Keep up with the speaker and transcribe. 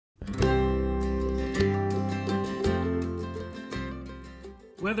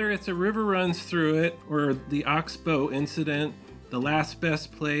Whether it's A River Runs Through It, or The Oxbow Incident, The Last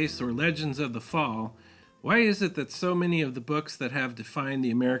Best Place, or Legends of the Fall, why is it that so many of the books that have defined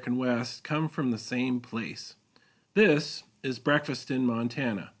the American West come from the same place? This is Breakfast in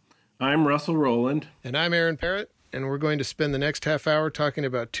Montana. I'm Russell Rowland. And I'm Aaron Parrott, and we're going to spend the next half hour talking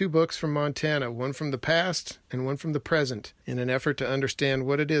about two books from Montana, one from the past and one from the present, in an effort to understand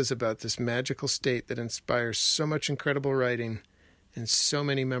what it is about this magical state that inspires so much incredible writing and so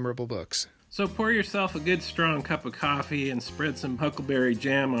many memorable books. So pour yourself a good strong cup of coffee and spread some huckleberry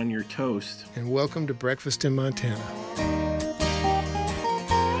jam on your toast. And welcome to Breakfast in Montana.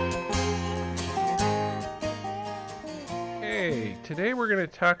 Hey, today we're going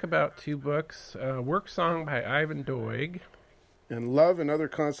to talk about two books, Work Song by Ivan Doig. And Love and Other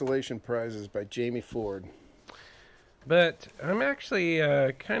Consolation Prizes by Jamie Ford. But I'm actually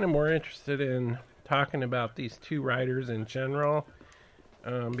kind of more interested in talking about these two writers in general,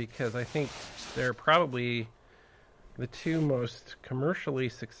 because I think they're probably the two most commercially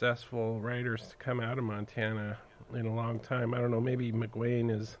successful writers to come out of Montana in a long time. I don't know, maybe McGuane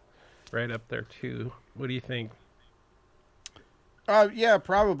is right up there too. What do you think? Yeah,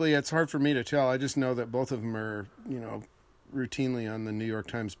 probably. It's hard for me to tell. I just know that both of them are, routinely on the New York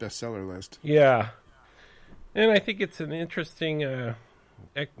Times bestseller list. Yeah. And I think it's an interesting,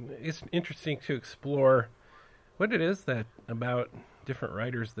 it's interesting to explore what it is that about different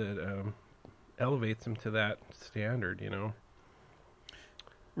writers that elevates them to that standard,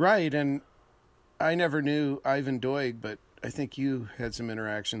 Right, and I never knew Ivan Doig, but I think you had some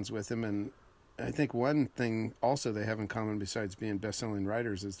interactions with him, and I think one thing also they have in common besides being best-selling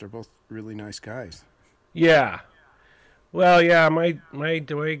writers is they're both really nice guys. Yeah. Well, yeah, my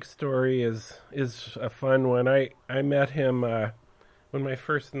Doig story is a fun one. I met him when my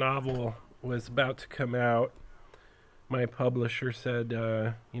first novel was about to come out. My publisher said,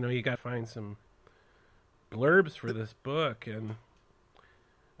 you got to find some blurbs for this book. And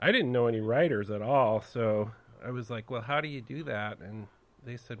I didn't know any writers at all. So I was like, well, how do you do that? And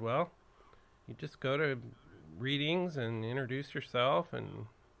they said, well, you just go to readings and introduce yourself.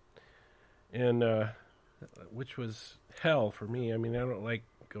 And which was hell for me. I mean, I don't like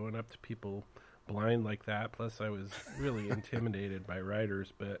going up to people blind like that. Plus, I was really intimidated by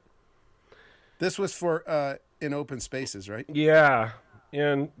writers, but... This was for in open spaces, right? Yeah,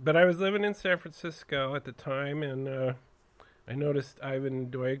 but I was living in San Francisco at the time, and I noticed Ivan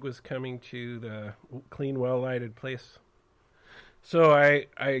Doig was coming to the clean, well-lighted place. So I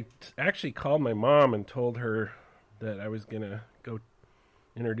actually called my mom and told her that I was going to go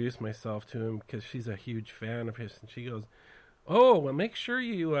introduce myself to him because she's a huge fan of his, and she goes, "Oh, well, make sure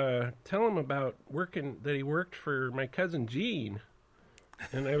you tell him about that he worked for my cousin Gene."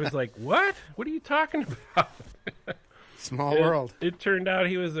 And I was like, what? What are you talking about? Small world. It turned out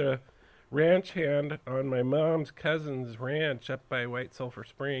he was a ranch hand on my mom's cousin's ranch up by White Sulphur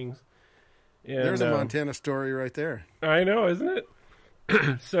Springs. And, there's a Montana story right there. I know, isn't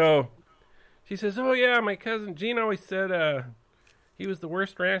it? So she says, oh, yeah, my cousin Gene always said he was the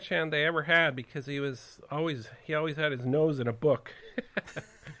worst ranch hand they ever had because he always had his nose in a book.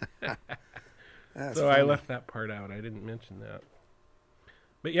 So funny. I left that part out. I didn't mention that.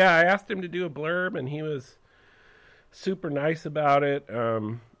 But yeah, I asked him to do a blurb, and he was super nice about it.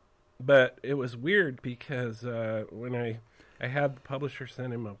 But it was weird because when I had the publisher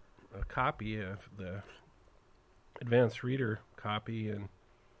send him a copy of the advanced reader copy, and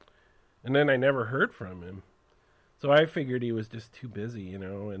then I never heard from him. So I figured he was just too busy,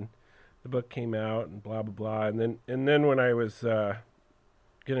 and the book came out and blah, blah, blah. And then when I was going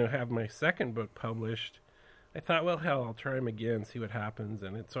to have my second book published, I thought, well, hell, I'll try him again, see what happens.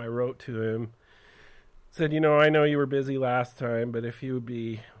 And so I wrote to him, said, I know you were busy last time, but if you would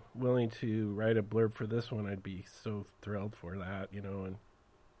be willing to write a blurb for this one, I'd be so thrilled for that, And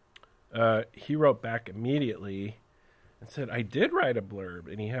he wrote back immediately and said, I did write a blurb.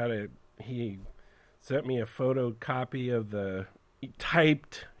 And he sent me a photocopy of the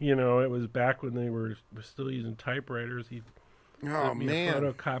typed, it was back when they were still using typewriters. He sent me a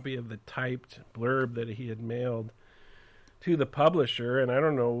photocopy of the typed blurb that he had mailed to the publisher, and I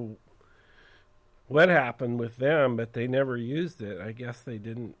don't know what happened with them, but they never used it. I guess they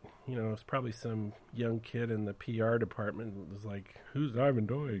didn't, it was probably some young kid in the PR department that was like, who's Ivan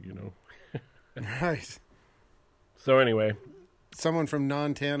Doig, Right. So anyway. Someone from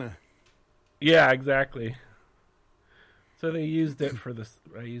Montana. Yeah, exactly. So they used it for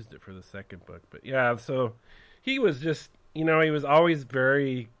I used it for the second book, but yeah, so he was just, he was always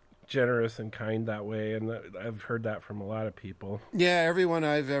very generous and kind that way, and I've heard that from a lot of people. Yeah, everyone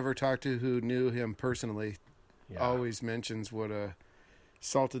I've ever talked to who knew him personally always mentions what a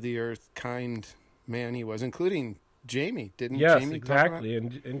salt of the earth, kind man he was, including Jamie. Didn't Yes, Jamie exactly.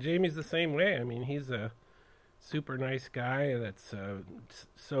 And Jamie's the same way. I mean, he's a super nice guy that's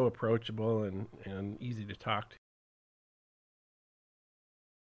so approachable and easy to talk to.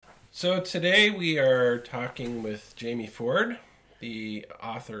 So today we are talking with Jamie Ford, the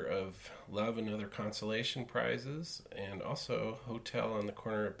author of Love and Other Consolation Prizes, and also Hotel on the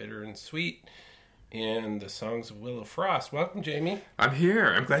Corner of Bitter and Sweet, and the Songs of Willow Frost. Welcome, Jamie. I'm here.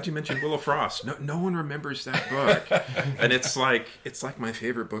 I'm glad you mentioned Willow Frost. No one remembers that book, and it's like my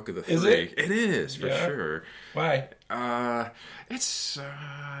favorite book of the three. Is it? It is for sure. Why? It's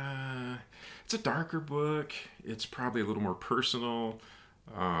a darker book. It's probably a little more personal.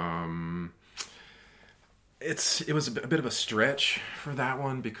 It was a bit of a stretch for that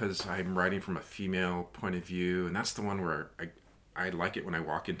one because I'm writing from a female point of view, and that's the one where I like it when I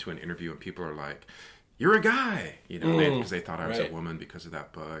walk into an interview and people are like, "You're a guy," because they thought I was a woman because of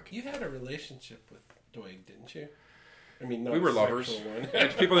that book. You had a relationship with Doig, didn't you? I mean, not we were a lovers. one.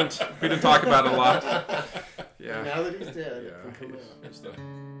 We didn't talk about it a lot. Yeah. Now that he's dead, Yeah. it can come out.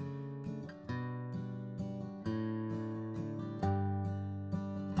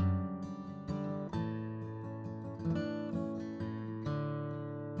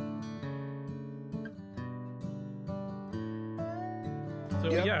 So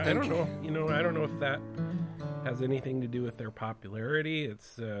Yep, yeah, I and- don't know. I don't know if that has anything to do with their popularity.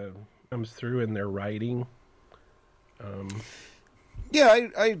 It's comes through in their writing. Yeah,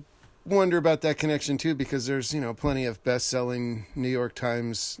 I wonder about that connection too, because there's plenty of best-selling New York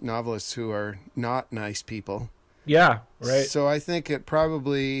Times novelists who are not nice people. Yeah, right. So I think it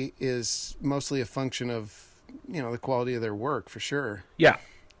probably is mostly a function of the quality of their work for sure. Yeah,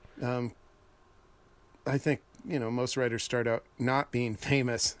 I think most writers start out not being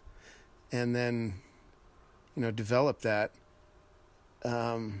famous, and then develop that.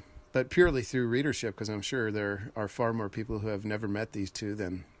 But purely through readership, because I'm sure there are far more people who have never met these two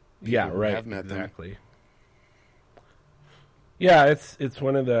than people who have met exactly. Yeah, it's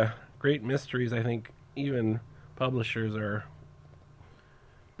one of the great mysteries. I think even publishers are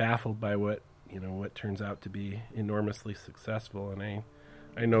baffled by what turns out to be enormously successful, and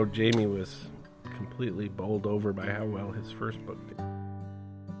I know Jamie was completely bowled over by how well his first book did.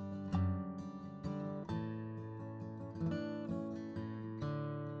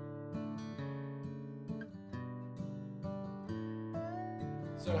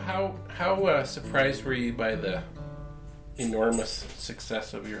 So how surprised were you by the enormous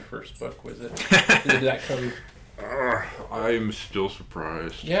success of your first book? Was it? Did that come? I'm still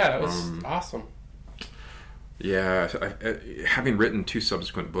surprised. Yeah, it was awesome. Yeah, having written 2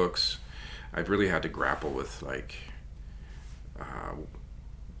 subsequent books, I've really had to grapple with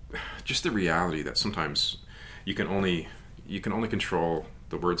just the reality that sometimes you can only control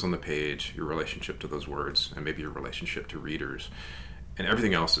the words on the page, your relationship to those words, and maybe your relationship to readers, and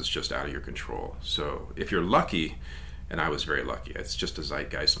everything else is just out of your control. So if you're lucky, and I was very lucky, it's just a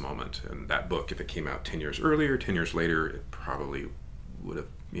zeitgeist moment. And that book, if it came out 10 years earlier, 10 years later, it probably would have,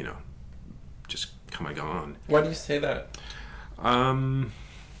 just come and gone. Why do you say that?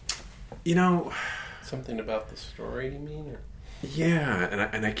 Something about the story, you mean? Or? Yeah,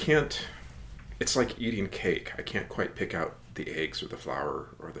 and I can't. It's like eating cake. I can't quite pick out the eggs or the flour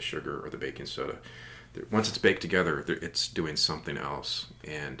or the sugar or the baking soda. Once it's baked together, it's doing something else.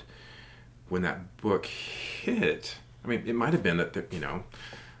 And when that book hit, I mean, it might have been that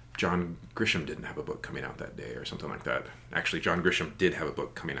John Grisham didn't have a book coming out that day or something like that. Actually, John Grisham did have a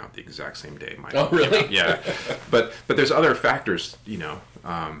book coming out the exact same day. Oh, really? Yeah. But there's other factors,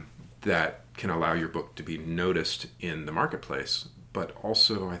 that can allow your book to be noticed in the marketplace. But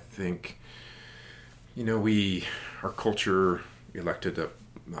also, I think, our culture elected a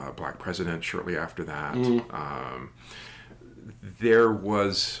black president shortly after that. There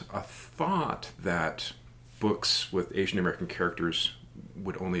was a thought that books with Asian American characters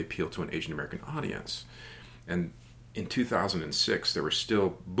would only appeal to an Asian American audience. And in 2006, there were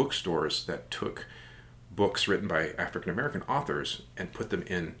still bookstores that took books written by African American authors and put them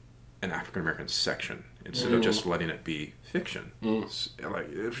in an African American section instead of just letting it be fiction,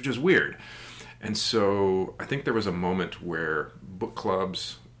 which is weird. And so I think there was a moment where book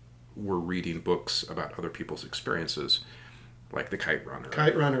clubs were reading books about other people's experiences, like The Kite Runner.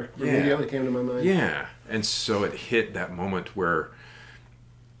 Kite Runner immediately came to my mind. Yeah, and so it hit that moment where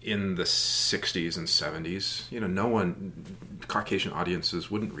in the 60s and 70s, Caucasian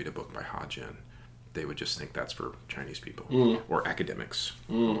audiences wouldn't read a book by Ha Jin. They would just think that's for Chinese people or academics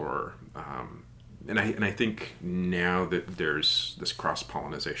or and I think now that there's this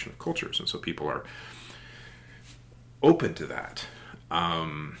cross-pollination of cultures, and so people are open to that.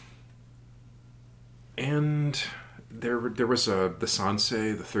 And there was the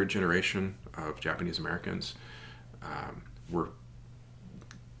Sansei, the third generation of Japanese Americans, were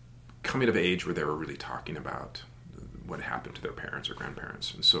coming of age where they were really talking about what happened to their parents or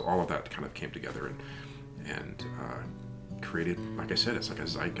grandparents, and so all of that kind of came together and created, like I said, it's like a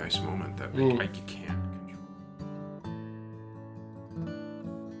zeitgeist moment that you can't control.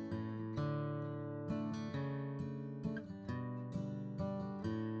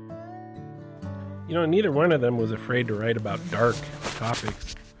 You know, neither one of them was afraid to write about dark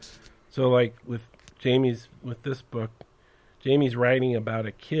topics. So, like with this book, Jamie's writing about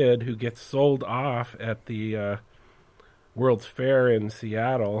a kid who gets sold off at the World's Fair in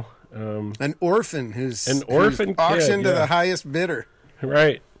Seattle. An orphan who's kid, auctioned to the highest bidder.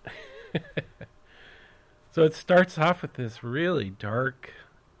 Right. So it starts off with this really dark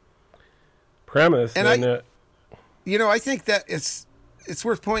premise, and I think that it's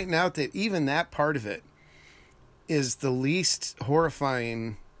worth pointing out that even that part of it is the least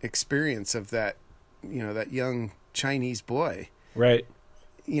horrifying experience of that, that young Chinese boy. Right.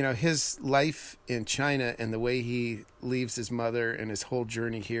 His life in China and the way he leaves his mother and his whole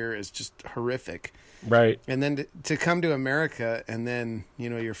journey here is just horrific. Right. And then to come to America, and then,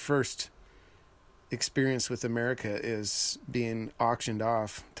 your first experience with America is being auctioned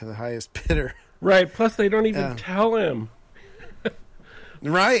off to the highest bidder. Right. Plus, they don't even tell him.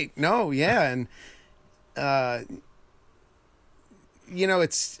 Right. No, yeah. And,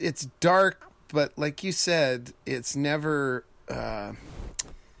 it's dark, but like you said, it's never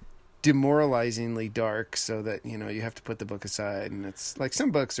demoralizingly dark so that, you have to put the book aside. And it's like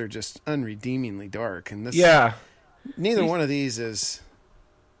some books are just unredeemingly dark. And this, neither one of these is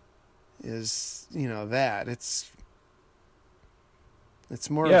that. It's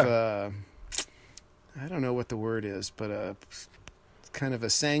more of a, I don't know what the word is, but a kind of a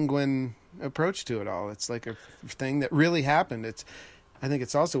sanguine approach to it all. It's like a thing that really happened. I think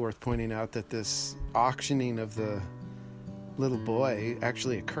it's also worth pointing out that this auctioning of the little boy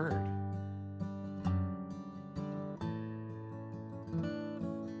actually occurred.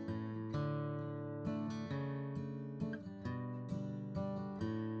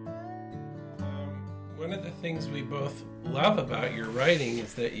 One of the things we both love about your writing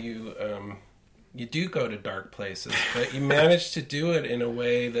is that you do go to dark places, but you manage to do it in a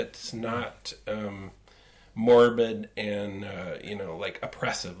way that's not morbid and like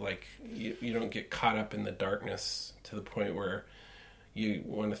oppressive. Like you don't get caught up in the darkness to the point where you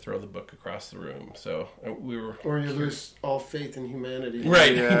want to throw the book across the room. So or you lose all faith in humanity.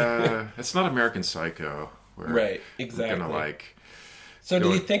 Right. Yeah, it's not American Psycho. Right. Exactly. Gonna So do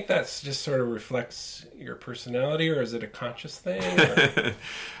you think that's just sort of reflects your personality, or is it a conscious thing?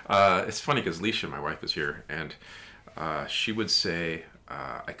 It's funny because Leisha, my wife, is here, and she would say,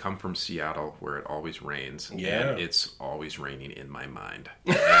 I come from Seattle where it always rains, and it's always raining in my mind.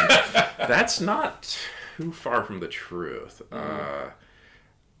 And that's not too far from the truth. I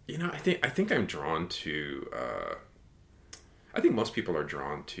think I'm drawn to... I think most people are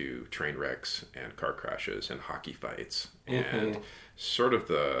drawn to train wrecks and car crashes and hockey fights and sort of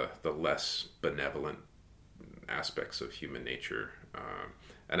the less benevolent aspects of human nature.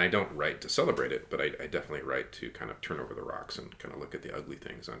 And I don't write to celebrate it, but I definitely write to kind of turn over the rocks and kind of look at the ugly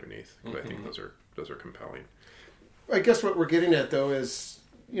things underneath. But I think those are compelling. I guess what we're getting at, though, is,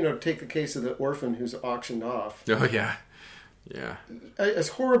 take the case of the orphan who's auctioned off. Oh, yeah. Yeah. As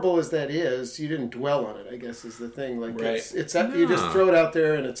horrible as that is, you didn't dwell on it, I guess, is the thing. Like, right. it's that you just throw it out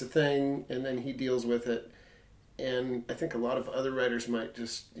there and it's a thing, and then he deals with it. And I think a lot of other writers might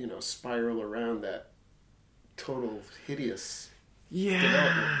just, spiral around that total hideous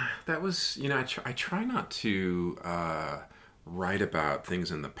development. That was, I try not to write about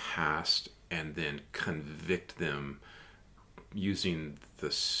things in the past and then convict them using the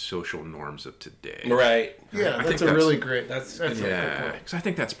social norms of today. Right. Yeah, that's really great. That's yeah, because I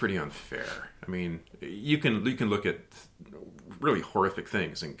think that's pretty unfair. I mean, you can look at really horrific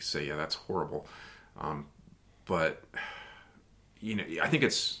things and say, yeah, that's horrible. But I think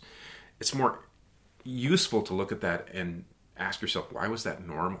it's more useful to look at that and ask yourself, why was that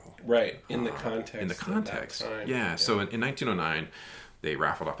normal? Right, in the context. In the context. Yeah. So in 1909, they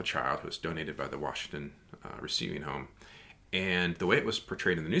raffled off a child who was donated by the Washington Receiving Home. And the way it was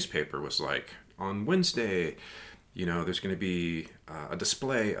portrayed in the newspaper was like, on Wednesday, there's going to be a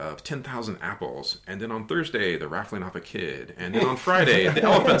display of 10,000 apples. And then on Thursday, they're raffling off a kid. And then on Friday, the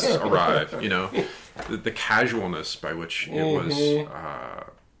elephants arrive. The casualness by which it was,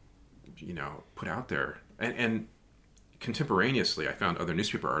 put out there. And contemporaneously, I found other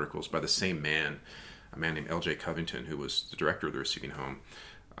newspaper articles by the same man a man named L.J. Covington, who was the director of the receiving home.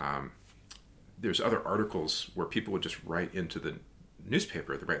 There's other articles where people would just write into the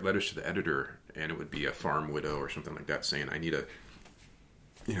newspaper, they write letters to the editor, and it would be a farm widow or something like that saying, I need a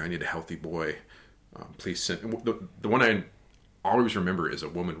healthy boy. Please send. The one I always remember is a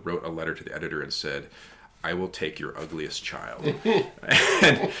woman wrote a letter to the editor and said, I will take your ugliest child.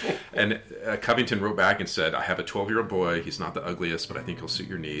 and Covington wrote back and said, I have a 12-year-old boy. He's not the ugliest, but I think he'll suit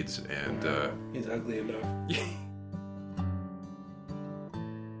your needs. And he's ugly enough.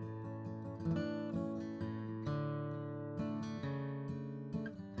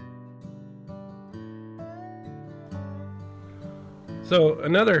 So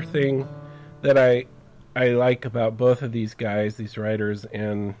another thing that I like about both of these guys, these writers,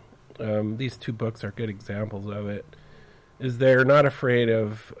 and these two books are good examples of it, is they're not afraid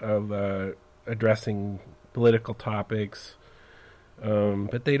of addressing political topics,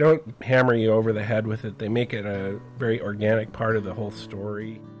 but they don't hammer you over the head with it. They make it a very organic part of the whole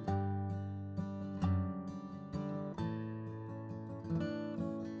story.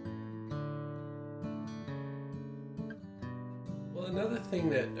 Another thing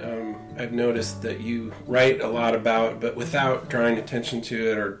that I've noticed that you write a lot about, but without drawing attention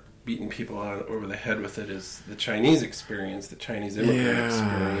to it or beating people over the head with it, is the Chinese experience, the Chinese immigrant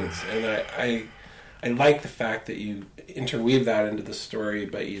experience. And I like the fact that you interweave that into the story,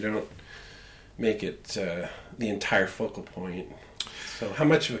 but you don't make it the entire focal point. So how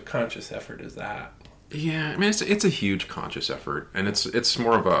much of a conscious effort is that? Yeah, I mean, it's a huge conscious effort, and it's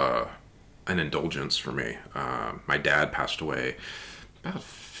more of an indulgence for me. My dad passed away about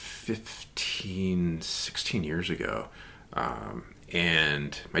 16 years ago.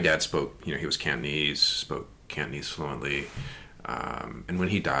 And my dad spoke, he was Cantonese, spoke Cantonese fluently. And when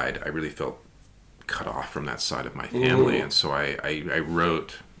he died, I really felt cut off from that side of my family. And so I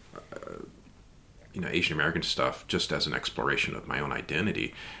wrote, Asian American stuff just as an exploration of my own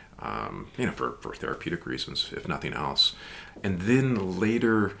identity, for therapeutic reasons, if nothing else. And then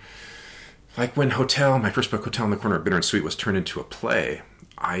later, like when my first book, Hotel in the Corner of Bitter and Sweet, was turned into a play,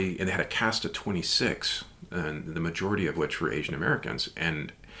 and they had a cast of 26, and the majority of which were Asian Americans.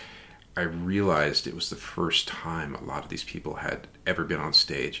 And I realized it was the first time a lot of these people had ever been on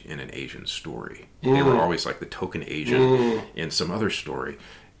stage in an Asian story. They were always like the token Asian in some other story.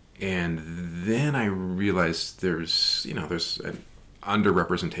 And then I realized there's an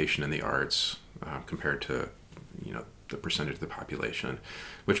underrepresentation in the arts compared to, the percentage of the population,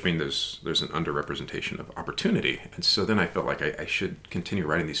 which means there's an underrepresentation of opportunity. And so then I felt like I should continue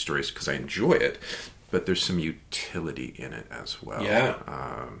writing these stories because I enjoy it, but there's some utility in it as well. Yeah.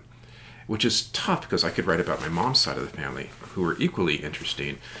 Which is tough because I could write about my mom's side of the family, who were equally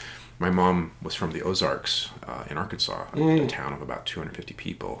interesting. My mom was from the Ozarks in Arkansas, a town of about 250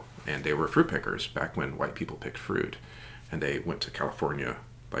 people, and they were fruit pickers back when white people picked fruit. And they went to California,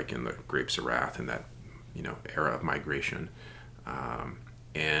 like in the Grapes of Wrath, in that era of migration.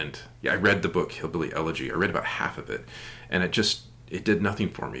 And I read the book Hillbilly Elegy. I read about half of it, and it did nothing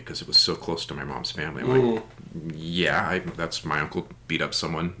for me because it was so close to my mom's family. I'm like, that's my uncle beat up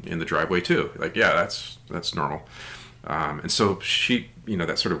someone in the driveway too. Like, that's normal. And so she,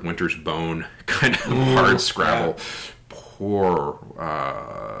 that sort of winter's bone kind of hard scrabble, poor,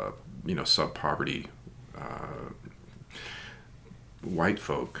 sub-poverty white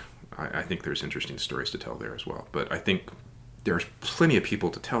folk. I think there's interesting stories to tell there as well. But I think there's plenty of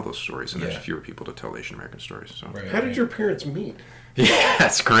people to tell those stories, and there's fewer people to tell Asian American stories. So. Right. How did your parents meet? Yeah,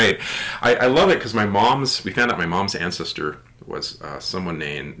 that's great. I love it because we found out my mom's ancestor was someone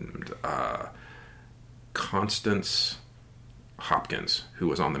named Constance Hopkins, who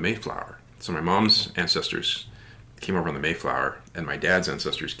was on the Mayflower. So my mom's ancestors came over on the Mayflower, and my dad's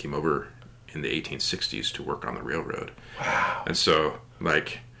ancestors came over in the 1860s to work on the railroad. Wow. And so,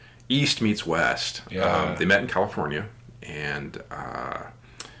 like, East meets West. Yeah. They met in California, and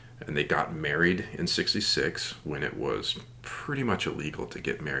they got married in 1966 when it was pretty much illegal to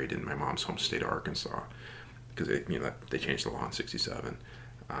get married in my mom's home state of Arkansas because they changed the law in 1967.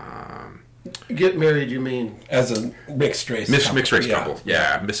 Get married, you mean as a mixed race couple? Mixed race couple,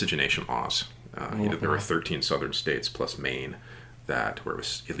 yeah. Miscegenation laws. There were 13 southern states plus Maine where it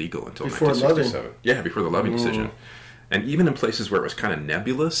was illegal until before 1967. Loving. Yeah, before the Loving decision. And even in places where it was kind of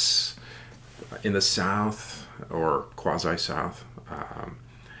nebulous in the South or quasi-South,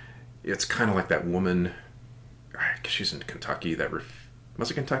 it's kind of like that woman, she's in Kentucky, that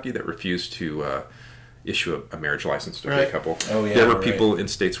refused to issue a marriage license to a couple. Oh, yeah, there were people in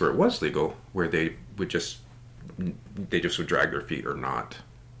states where it was legal, where they just would drag their feet or not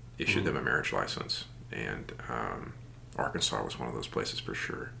issue them a marriage license. And Arkansas was one of those places for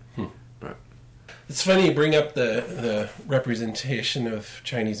sure. But It's funny you bring up the representation of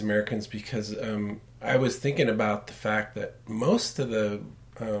Chinese Americans because I was thinking about the fact that most of the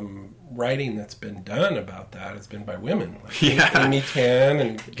writing that's been done about that has been by women, like Amy Tan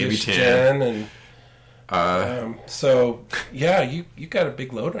and Gish Jen, and so yeah, you got a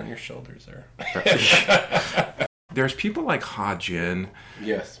big load on your shoulders there. There's people like Ha Jin,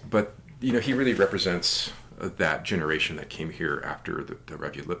 Yes, but he really represents that generation that came here after the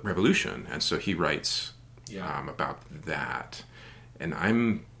revolution, and so he writes about that.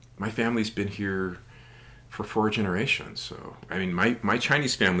 And my family's been here for 4 generations. So I mean, my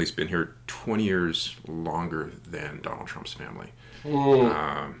Chinese family's been here 20 years longer than Donald Trump's family.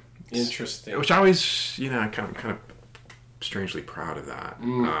 Interesting. Which I always, I'm kind of strangely proud of that.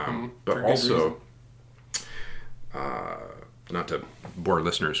 But For also, not to bore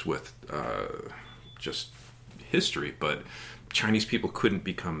listeners with just history, but Chinese people couldn't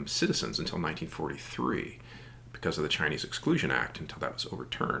become citizens until 1943 because of the Chinese Exclusion Act, until that was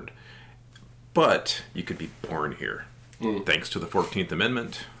overturned. But you could be born here. Thanks to the 14th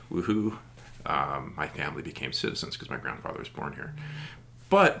Amendment, woohoo, my family became citizens because my grandfather was born here.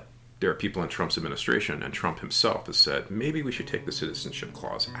 But there are people in Trump's administration, and Trump himself has said, maybe we should take the citizenship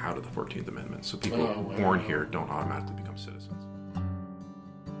clause out of the 14th Amendment so people born here don't automatically become citizens.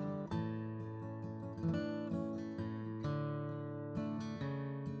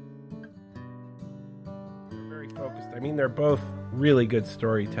 Very focused. I mean, they're both really good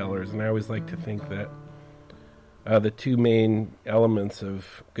storytellers, and I always like to think that the two main elements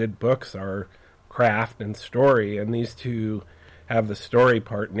of good books are craft and story, and these two have the story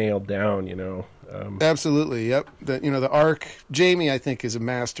part nailed down, Absolutely, yep. The arc. Jamie, I think, is a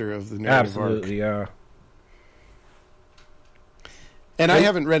master of the narrative arc. Absolutely, yeah. And I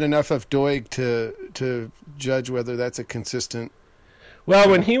haven't read enough of Doig to judge whether that's a consistent. Well,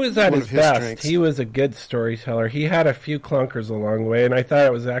 when he was at one his of his best, strengths. he was a good storyteller. He had a few clunkers along the way, and I thought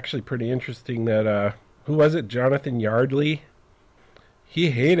it was actually pretty interesting that, who was it, Jonathan Yardley?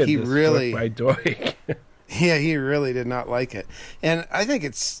 He hated this book by Doig. Yeah, he really did not like it. And I think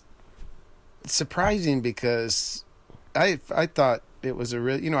it's surprising because I thought it was a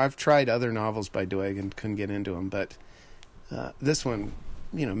real... I've tried other novels by Doig and couldn't get into them, but this one,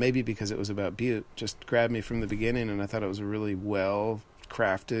 maybe because it was about Butte, just grabbed me from the beginning, and I thought it was a really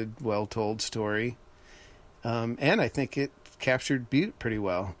well-crafted, well-told story. And I think it captured Butte pretty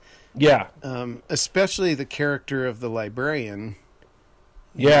well. Yeah. Especially the character of the librarian...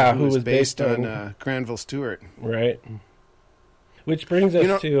 Yeah, who was based on Granville Stewart. Right. Which brings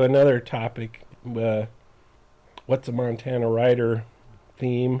us to another topic, what's a Montana writer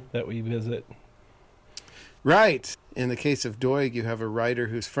theme that we visit. Right. In the case of Doig, you have a writer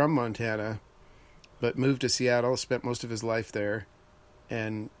who's from Montana, but moved to Seattle, spent most of his life there,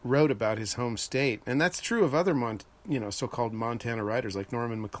 and wrote about his home state. And that's true of other so-called Montana writers like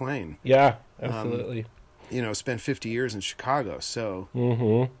Norman MacLean. Yeah, absolutely. Spent 50 years in Chicago, so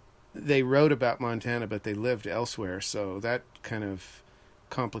they wrote about Montana, but they lived elsewhere, so that kind of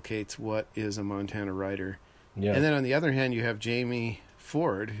complicates what is a Montana writer. Yeah. And then on the other hand, you have Jamie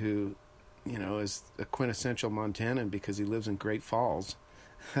Ford, who, is a quintessential Montanan because he lives in Great Falls.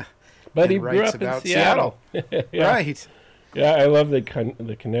 But he grew up in Seattle. Yeah. Right. Yeah, I love the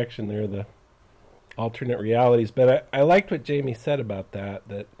connection there, the alternate realities. But I liked what Jamie said about that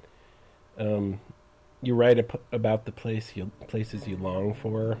you write about the places you long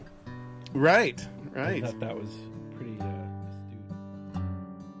for. Right. I thought that was pretty astute.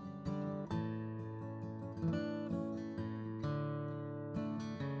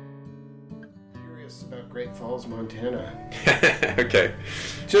 Curious about Great Falls, Montana. Okay.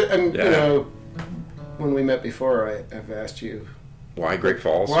 When we met before, I've asked you why Great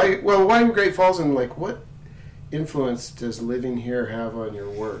Falls. Why Great Falls, and what influence does living here have on your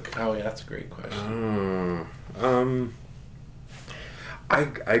work? Oh, yeah, that's a great question.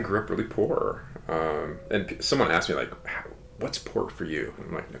 I grew up really poor, and someone asked me what's poor for you? And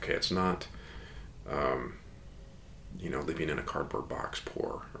I'm like, okay, it's not living in a cardboard box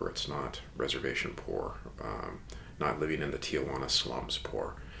poor, or it's not reservation poor, not living in the Tijuana slums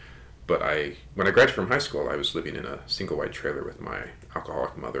poor. But when I graduated from high school, I was living in a single wide trailer with my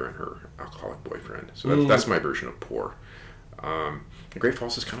alcoholic mother and her alcoholic boyfriend. So that's my version of poor. Great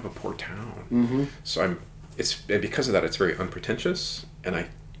Falls is kind of a poor town. Mm-hmm. So because of that, it's very unpretentious, and I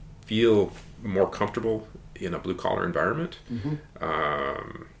feel more comfortable in a blue collar environment. Mm-hmm.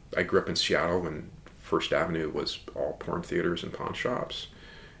 I grew up in Seattle when First Avenue was all porn theaters and pawn shops,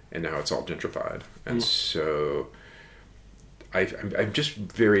 and now it's all gentrified. And so I'm just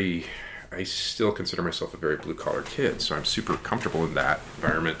I still consider myself a very blue collar kid, so I'm super comfortable in that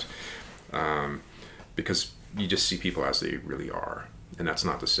environment. because you just see people as they really are. And that's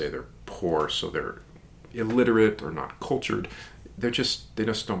not to say they're poor, so they're illiterate or not cultured. They just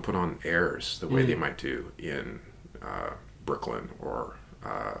don't put on airs the way they might do in Brooklyn or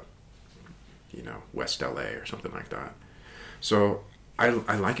West LA or something like that. So I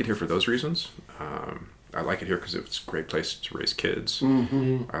like it here for those reasons. I like it here because it's a great place to raise kids.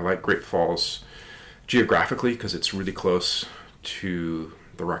 Mm-hmm. I like Great Falls geographically because it's really close to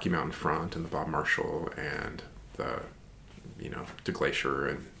the Rocky Mountain front and the Bob Marshall and the Glacier,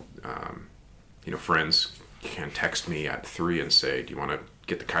 and friends can text me at 3 and say, "Do you want to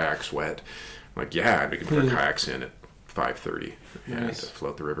get the kayaks wet?" I'm like, yeah, we can put our kayaks in at 5:30 and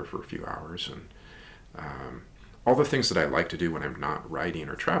float the river for a few hours, and all the things that I like to do when I'm not writing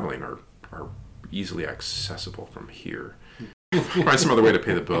or traveling are easily accessible from here. Find some other way to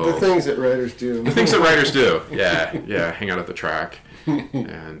pay the bill. The things that writers do. The things that writers do. Yeah. Hang out at the track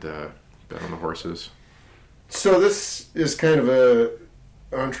and bet on the horses. So this is kind of a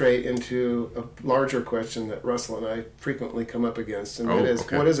entree into a larger question that Russell and I frequently come up against, and that is,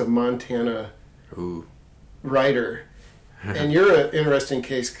 what is a Montana writer? And you're an interesting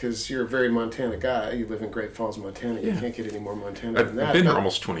case because you're a very Montana guy. You live in Great Falls, Montana. You can't get any more Montana than that. I've been here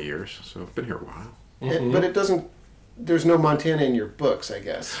almost 20 years, so I've been here a while. But it doesn't... There's no Montana in your books, I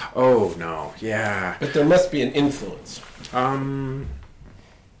guess. Oh, no. Yeah. But there must be an influence.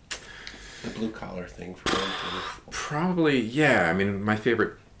 The blue-collar thing, for instance. Probably, yeah. I mean, my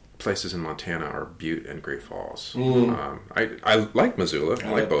favorite places in Montana are Butte and Great Falls. I like Missoula.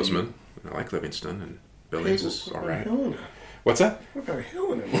 I like Bozeman. I like Livingston, and Billings is all right. Helena. What's that? What about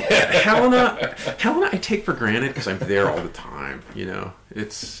Helena? Helena I take for granted because I'm there all the time.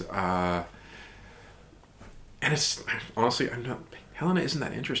 It's... and it's... Honestly, I'm not... Helena isn't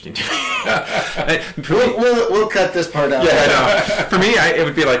that interesting to me. We'll cut this part out. Yeah, I know. For me, it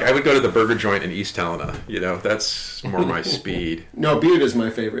would be like I would go to the burger joint in East Helena. That's more my speed. No, Butte is my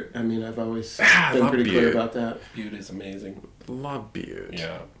favorite. I mean, I've always been pretty clear about that. Butte is amazing. Love Butte.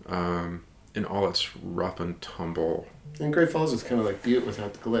 Yeah. In all its rough and tumble. And Great Falls is kind of like Butte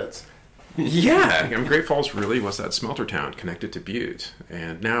without the glitz. Yeah, Great Falls really was that smelter town connected to Butte,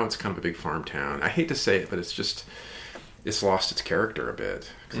 and now it's kind of a big farm town. I hate to say it, but it's lost its character a bit.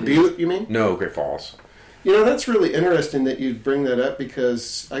 Butte, you mean? No, Great Falls. That's really interesting that you bring that up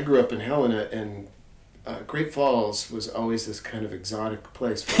because I grew up in Helena, and Great Falls was always this kind of exotic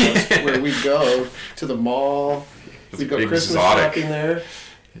place for us where we'd go to the mall, we'd go Christmas shopping there,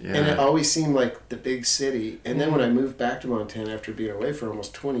 and it always seemed like the big city. And then when I moved back to Montana after being away for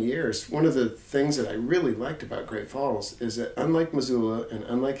almost 20 years, one of the things that I really liked about Great Falls is that unlike Missoula and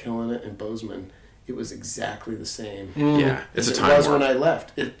unlike Helena and Bozeman, it was exactly the same. Yeah, it's a time it was warp. when I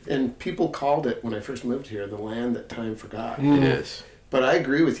left. And people called it, when I first moved here, the land that time forgot. It is. But I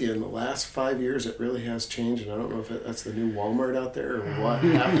agree with you. In the last 5 years, it really has changed. And I don't know if that's the new Walmart out there or what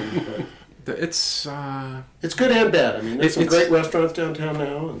happened. But it's good and bad. I mean, there's some great restaurants downtown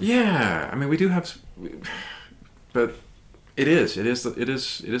now. Yeah, I mean, we do have, but it is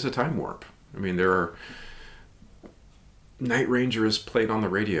a time warp. I mean, there are. Night Ranger is played on the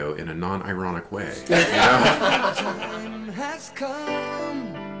radio in a non-ironic way. Time has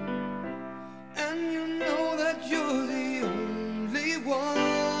come, and you know that you're the only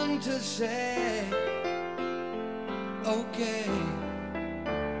one to say, okay,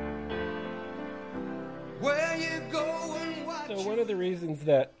 where you go and what. So one of the reasons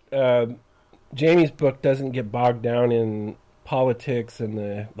that Jamie's book doesn't get bogged down in politics and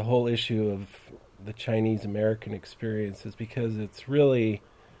the whole issue of the Chinese American experience is because it's really,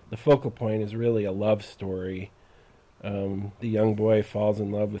 the focal point is really a love story. The young boy falls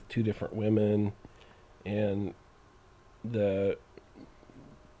in love with two different women, and the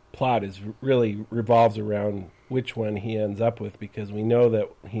plot is really revolves around which one he ends up with, because we know that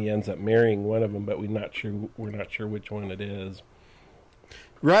he ends up marrying one of them, but we're not sure which one it is.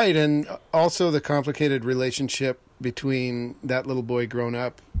 Right, and also the complicated relationship between that little boy grown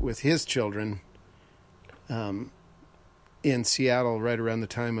up with his children. In Seattle, right around the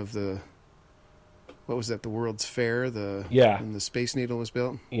time of the World's Fair, when the Space Needle was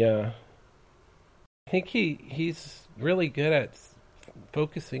built. Yeah, I think he's really good at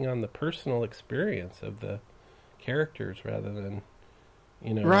focusing on the personal experience of the characters rather than,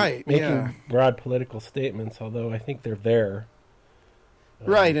 making broad political statements. Although I think they're there,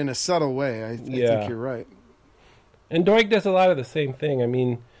 right, in a subtle way. I think you're right. And Doig does a lot of the same thing. I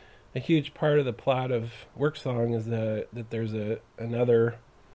mean, a huge part of the plot of Work Song is that there's another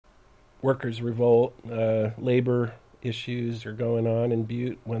workers' revolt, labor issues are going on in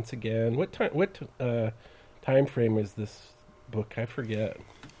Butte once again. What time frame is this book? I forget.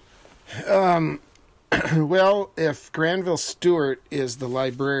 Well, if Granville Stewart is the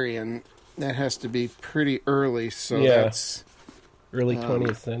librarian, that has to be pretty early. So Yeah. that's Early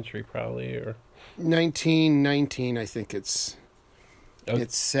 20th century, probably, or 1919. I think it's Okay.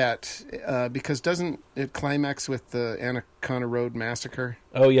 it's set because doesn't it climax with the Anaconda Road massacre?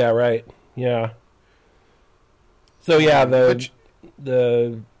 oh yeah, right, yeah. So yeah,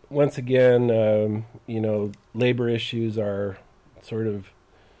 the once again, labor issues are sort of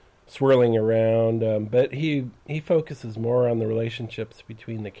swirling around, but he focuses more on the relationships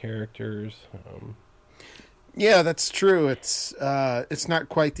between the characters. Yeah, that's true. It's not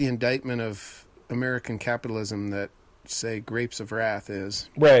quite the indictment of American capitalism that, say, Grapes of Wrath is.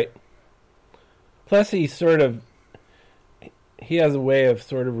 Right. Plus, he has a way of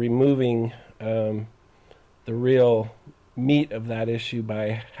sort of removing the real meat of that issue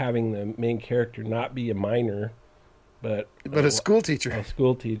by having the main character not be a miner, but a school teacher. A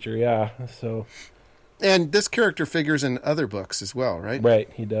school teacher, yeah. So, And this character figures in other books as well, right? right,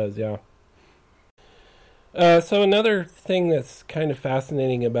 he does, yeah. So another thing that's kind of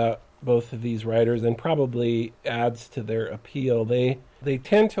fascinating about both of these writers, and probably adds to their appeal, they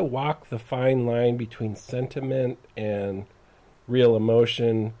tend to walk the fine line between sentiment and real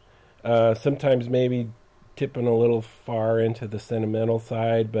emotion. Sometimes maybe tipping a little far into the sentimental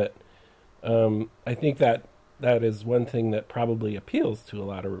side, but I think that is one thing that probably appeals to a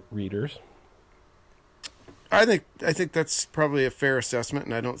lot of readers. I think that's probably a fair assessment,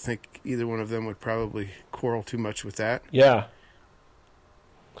 and I don't think either one of them would probably quarrel too much with that. Yeah.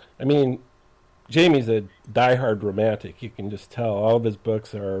 I mean, Jamie's a diehard romantic. You can just tell. All of his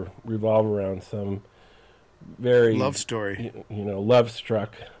books revolve around some very Love story.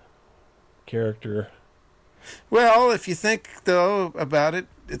 Love-struck character. Well, if you think, though, about it,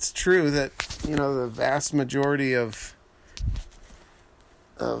 it's true that, the vast majority of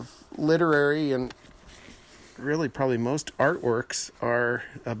literary and really probably most artworks are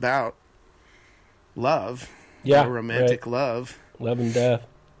about love. Yeah, romantic right. love. Love and death.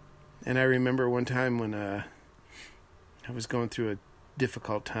 And I remember one time when I was going through a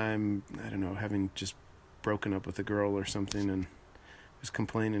difficult time, I don't know, having just broken up with a girl or something, and was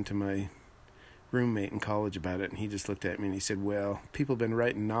complaining to my roommate in college about it, and he just looked at me and he said, well, people have been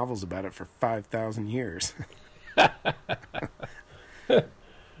writing novels about it for 5,000 years.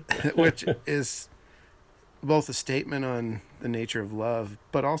 Which is both a statement on the nature of love,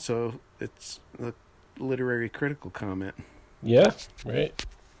 but also it's a literary critical comment. Yeah, right.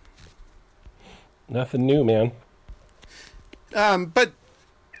 Nothing new, man. But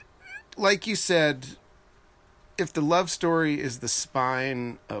like you said, if the love story is the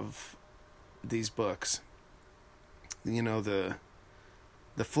spine of these books, the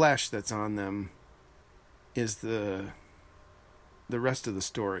flesh that's on them is the rest of the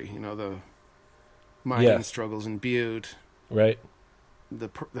story. The mining struggles in Butte, right? The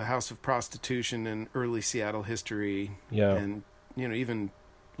House of Prostitution in early Seattle history, Yeah, and even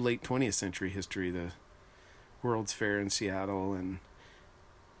late 20th century history, the World's Fair in Seattle, and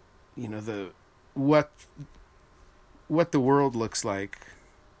what the world looks like,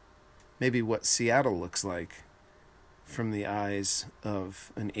 maybe what Seattle looks like from the eyes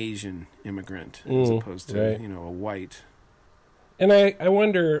of an Asian immigrant as opposed to right. a white. And I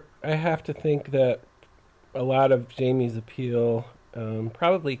wonder, I have to think that a lot of Jamie's appeal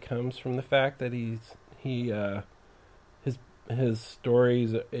probably comes from the fact that his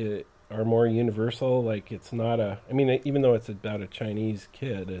stories are more universal. Like, it's not even though it's about a Chinese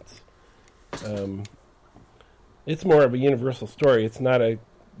kid, it's more of a universal story. It's not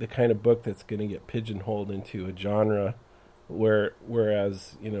the kind of book that's going to get pigeonholed into a genre,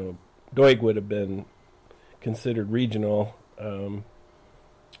 whereas Doig would have been considered regional. I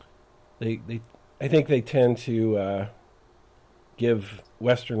think they tend to give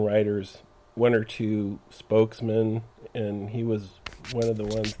Western writers one or two spokesmen, and he was one of the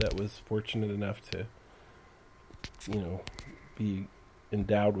ones that was fortunate enough to, be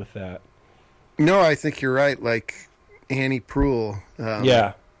endowed with that. No, I think you're right. Like Annie Proulx.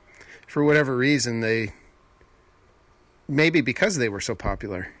 Yeah. For whatever reason, maybe because they were so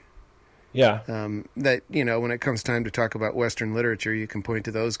popular. Yeah. That, when it comes time to talk about Western literature, you can point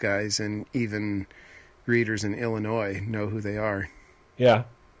to those guys, and even readers in Illinois know who they are. Yeah.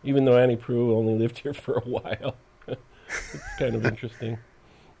 Even though Annie Proulx only lived here for a while. It's kind of interesting.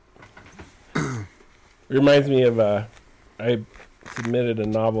 It reminds me of, I submitted a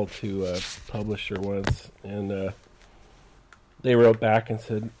novel to a publisher once, and they wrote back and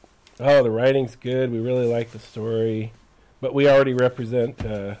said, oh, the writing's good, we really like the story, but we already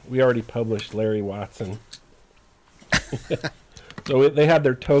published Larry Watson. So they had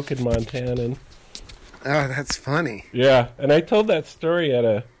their token Montanan. Oh, that's funny. Yeah, and I told that story at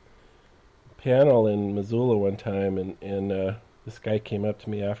a panel in Missoula one time, and this guy came up to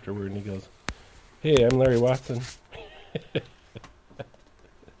me afterward, and he goes, "Hey, I'm Larry Watson."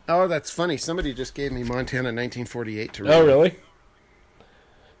 Oh, that's funny. Somebody just gave me Montana 1948 to read. Oh, really?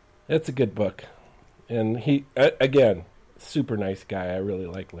 That's a good book. And he, again, super nice guy. I really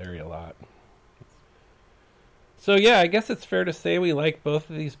like Larry a lot. So, yeah, I guess it's fair to say we like both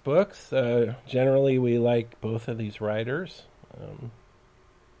of these books. Generally, we like both of these writers.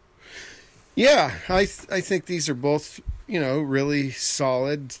 Yeah, I think these are both, really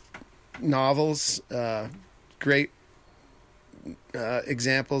solid novels. Great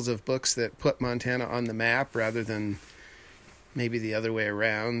examples of books that put Montana on the map rather than maybe the other way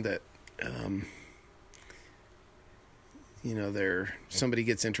around, that somebody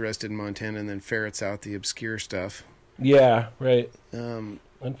gets interested in Montana and then ferrets out the obscure stuff. Yeah, right.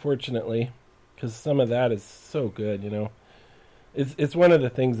 Unfortunately, because some of that is so good, It's one of the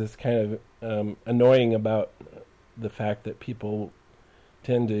things that's kind of annoying about the fact that people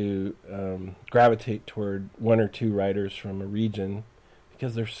tend to gravitate toward one or two writers from a region,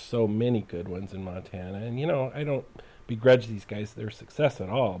 because there's so many good ones in Montana. And, I don't begrudge these guys their success at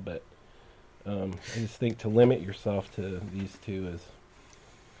all, but I just think to limit yourself to these two is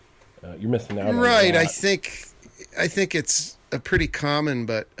you're missing out on right. a lot. I think it's a pretty common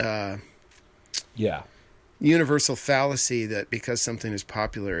but yeah, universal fallacy that because something is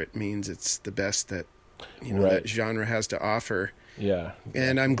popular, it means it's the best that Right. that genre has to offer. Yeah.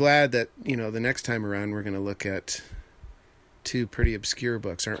 And I'm glad that the next time around we're going to look at two pretty obscure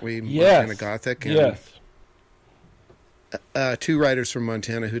books, aren't we? Yes. Montana Gothic. And, Yes. two writers from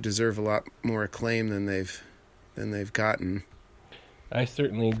Montana who deserve a lot more acclaim than they've gotten. I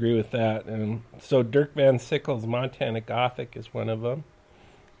certainly agree with that. And so Dirk Van Sickle's Montana Gothic is one of them.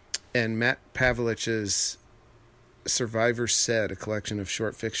 And Matt Pavlich's Survivor Said, a collection of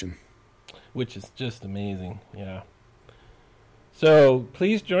short fiction. Which is just amazing, yeah. So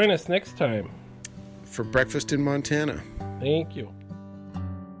please join us next time. For Breakfast in Montana. Thank you.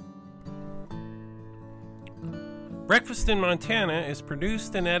 Breakfast in Montana is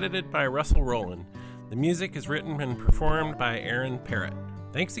produced and edited by Russell Rowland. The music is written and performed by Aaron Parrott.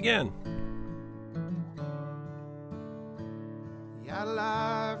 Thanks again. Got a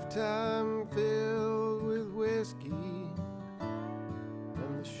lifetime filled with whiskey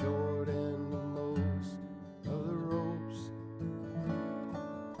and the short end of most of the ropes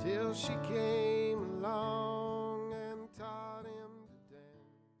till she came